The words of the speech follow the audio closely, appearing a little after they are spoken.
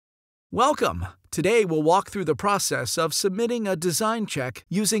Welcome! Today we'll walk through the process of submitting a design check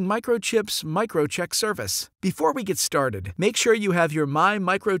using Microchip's MicroCHECK service. Before we get started, make sure you have your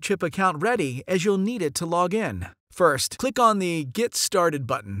Microchip account ready as you'll need it to log in. First, click on the Get Started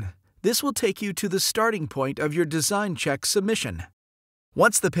button. This will take you to the starting point of your design check submission.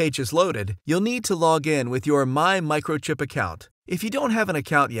 Once the page is loaded, you'll need to log in with your Microchip account. If you don't have an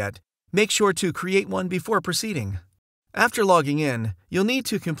account yet, make sure to create one before proceeding. After logging in, you'll need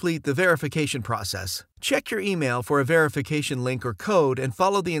to complete the verification process. Check your email for a verification link or code and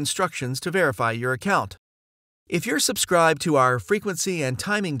follow the instructions to verify your account. If you're subscribed to our frequency and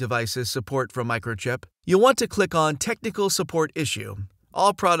timing devices support from Microchip, you'll want to click on Technical Support Issue,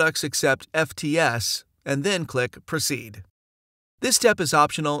 All Products Except FTS, and then click Proceed. This step is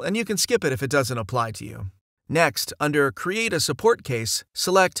optional and you can skip it if it doesn't apply to you. Next, under Create a Support Case,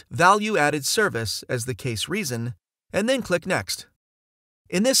 select Value Added Service as the case reason, and then click Next.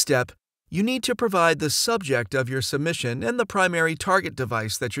 In this step, you need to provide the subject of your submission and the primary target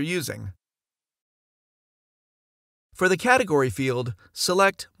device that you're using. For the category field,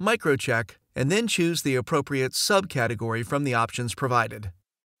 select MicroCHECK and then choose the appropriate subcategory from the options provided.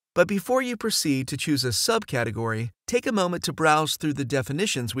 But before you proceed to choose a subcategory, take a moment to browse through the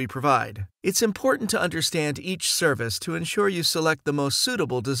definitions we provide. It's important to understand each service to ensure you select the most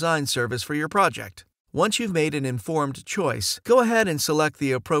suitable design service for your project. Once you've made an informed choice, go ahead and select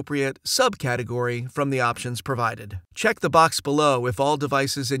the appropriate subcategory from the options provided. Check the box below if all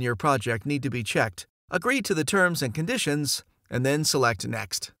devices in your project need to be checked, agree to the terms and conditions, and then select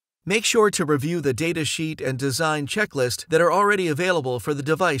Next. Make sure to review the datasheet and design checklist that are already available for the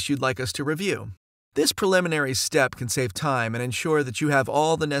device you'd like us to review. This preliminary step can save time and ensure that you have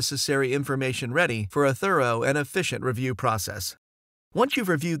all the necessary information ready for a thorough and efficient review process. Once you've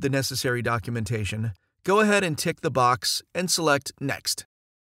reviewed the necessary documentation, go ahead and tick the box and select Next.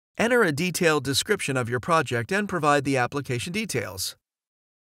 Enter a detailed description of your project and provide the application details.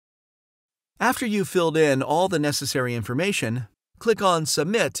 After you've filled in all the necessary information, click on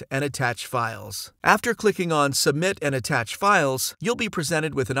Submit and Attach Files. After clicking on Submit and Attach Files, you'll be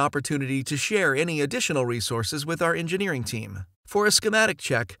presented with an opportunity to share any additional resources with our engineering team. For a schematic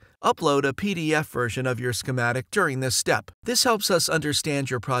check, upload a PDF version of your schematic during this step. This helps us understand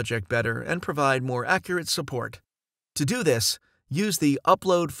your project better and provide more accurate support. To do this, use the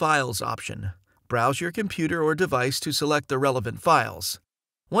Upload Files option. Browse your computer or device to select the relevant files.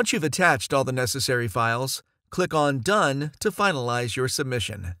 Once you've attached all the necessary files, click on Done to finalize your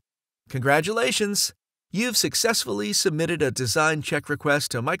submission. Congratulations! You've successfully submitted a design check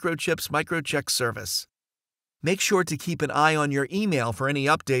request to Microchip's MicroCHECK service. Make sure to keep an eye on your email for any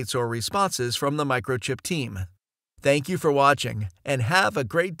updates or responses from the Microchip team. Thank you for watching, and have a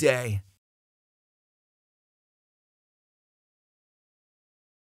great day.